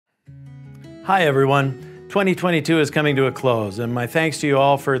Hi everyone. 2022 is coming to a close, and my thanks to you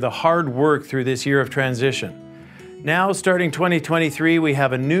all for the hard work through this year of transition. Now, starting 2023, we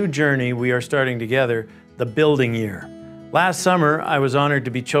have a new journey we are starting together, the building year. Last summer, I was honored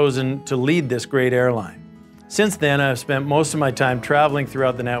to be chosen to lead this great airline. Since then, I've spent most of my time traveling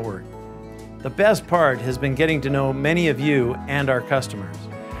throughout the network. The best part has been getting to know many of you and our customers.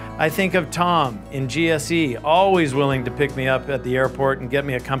 I think of Tom in GSE, always willing to pick me up at the airport and get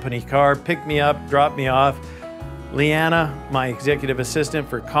me a company car, pick me up, drop me off. Leanna, my executive assistant,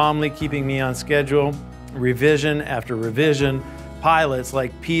 for calmly keeping me on schedule, revision after revision. Pilots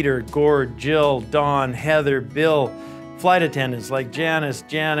like Peter, Gord, Jill, Dawn, Heather, Bill. Flight attendants like Janice,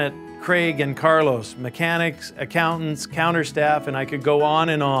 Janet, Craig, and Carlos. Mechanics, accountants, counter staff, and I could go on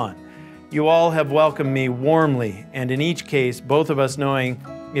and on. You all have welcomed me warmly, and in each case, both of us knowing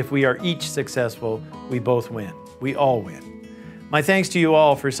if we are each successful, we both win. We all win. My thanks to you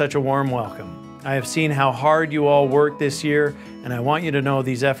all for such a warm welcome. I have seen how hard you all worked this year, and I want you to know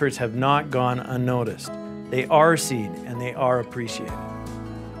these efforts have not gone unnoticed. They are seen and they are appreciated.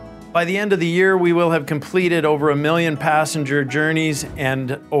 By the end of the year, we will have completed over 1 million passenger journeys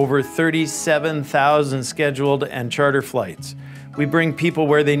and over 37,000 scheduled and charter flights. We bring people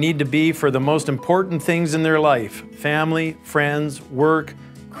where they need to be for the most important things in their life: family, friends, work,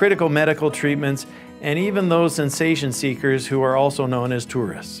 critical medical treatments, and even those sensation seekers who are also known as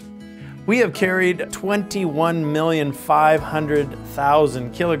tourists. We have carried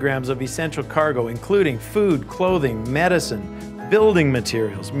 21,500,000 kilograms of essential cargo, including food, clothing, medicine, building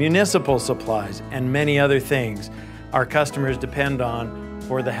materials, municipal supplies, and many other things our customers depend on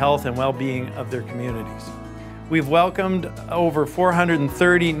for the health and well-being of their communities. We've welcomed over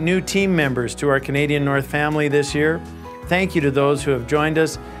 430 new team members to our Canadian North family this year. Thank you to those who have joined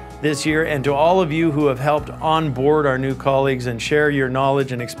us this year, and to all of you who have helped onboard our new colleagues and share your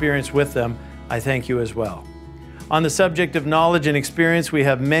knowledge and experience with them, I thank you as well. On the subject of knowledge and experience, we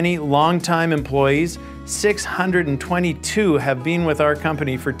have many longtime employees. 622 have been with our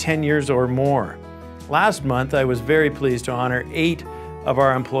company for 10 years or more. Last month, I was very pleased to honor 8 of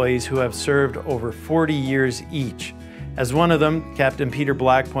our employees who have served over 40 years each. As one of them, Captain Peter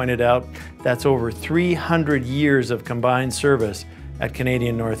Black, pointed out, that's over 300 years of combined service at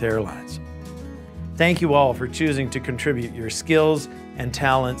Canadian North Airlines. Thank you all for choosing to contribute your skills and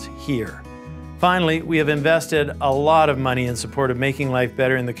talents here. Finally, we have invested a lot of money in support of making life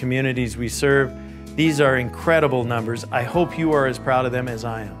better in the communities we serve. These are incredible numbers. I hope you are as proud of them as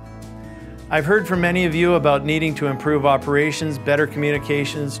I am. I've heard from many of you about needing to improve operations, better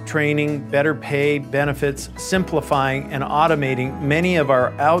communications, training, better pay, benefits, simplifying and automating many of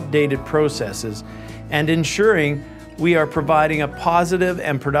our outdated processes, and ensuring we are providing a positive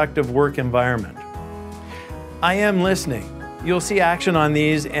and productive work environment. I am listening. You'll see action on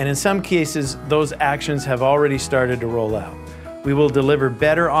these, and in some cases, those actions have already started to roll out. We will deliver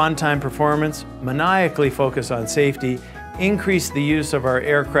better on-time performance, maniacally focus on safety, increase the use of our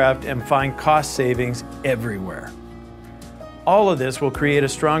aircraft, and find cost savings everywhere. All of this will create a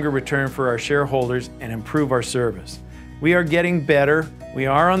stronger return for our shareholders and improve our service. We are getting better, we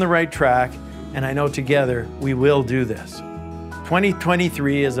are on the right track, and I know together we will do this.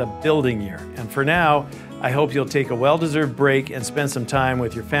 2023 is a building year, and for now, I hope you'll take a well-deserved break and spend some time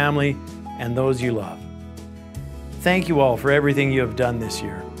with your family and those you love. Thank you all for everything you have done this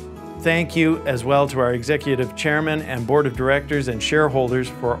year. Thank you as well to our Executive Chairman and Board of Directors and shareholders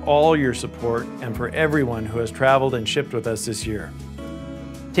for all your support, and for everyone who has traveled and shipped with us this year.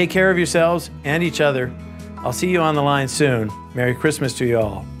 Take care of yourselves and each other. I'll see you on the line soon. Merry Christmas to you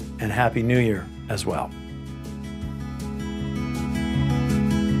all, and Happy New Year as well.